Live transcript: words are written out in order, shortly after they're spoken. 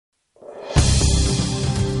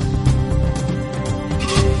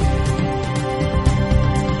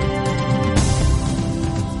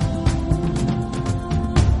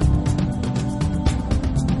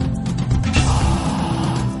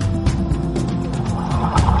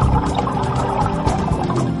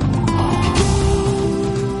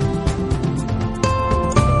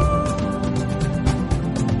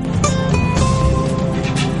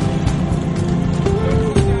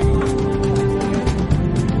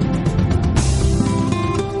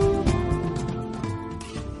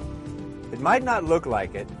might not look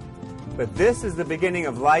like it, but this is the beginning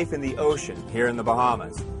of life in the ocean here in the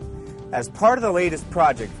Bahamas. As part of the latest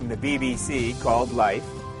project from the BBC called Life,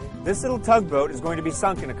 this little tugboat is going to be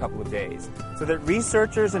sunk in a couple of days so that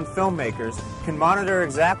researchers and filmmakers can monitor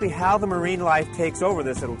exactly how the marine life takes over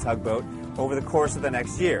this little tugboat over the course of the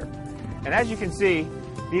next year. And as you can see,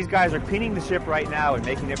 these guys are cleaning the ship right now and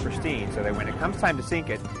making it pristine so that when it comes time to sink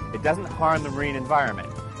it, it doesn't harm the marine environment.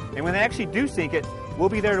 And when they actually do sink it, we'll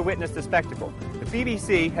be there to witness the spectacle. The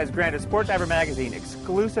BBC has granted Sport Diver magazine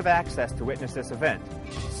exclusive access to witness this event.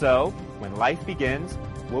 So, when life begins,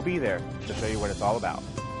 we'll be there to show you what it's all about.